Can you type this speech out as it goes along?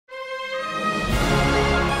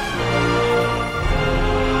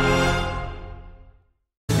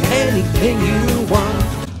anything you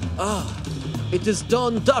want. Ah, it is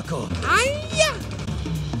Don Daco.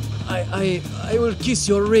 I will kiss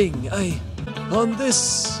your ring. On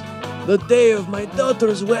this, the day of my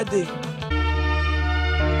daughter's wedding.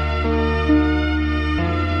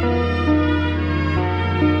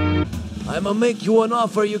 I'ma make you an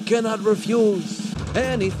offer you cannot refuse.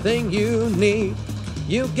 Anything you need,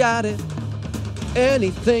 you got it.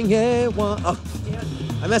 Anything you want. Oh,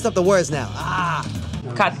 I messed up the words now.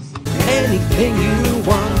 Cut. Anything you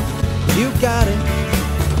want, you got it.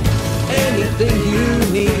 Anything you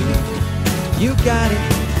need, you got it.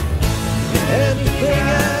 Anything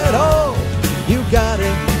at all, you got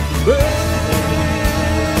it.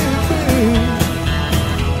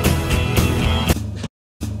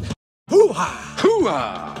 Hoo-ha!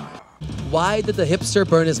 Hoo-ha! Why did the hipster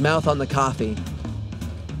burn his mouth on the coffee?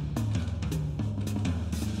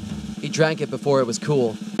 He drank it before it was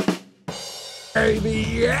cool. Baby,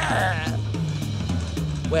 yeah!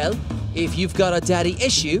 Well, if you've got a daddy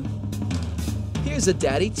issue, here's a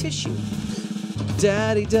daddy tissue.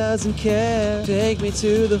 Daddy doesn't care, take me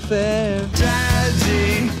to the fair.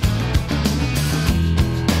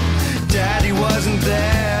 Daddy wasn't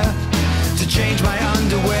there to change my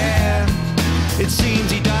underwear. It seems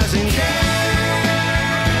he doesn't care.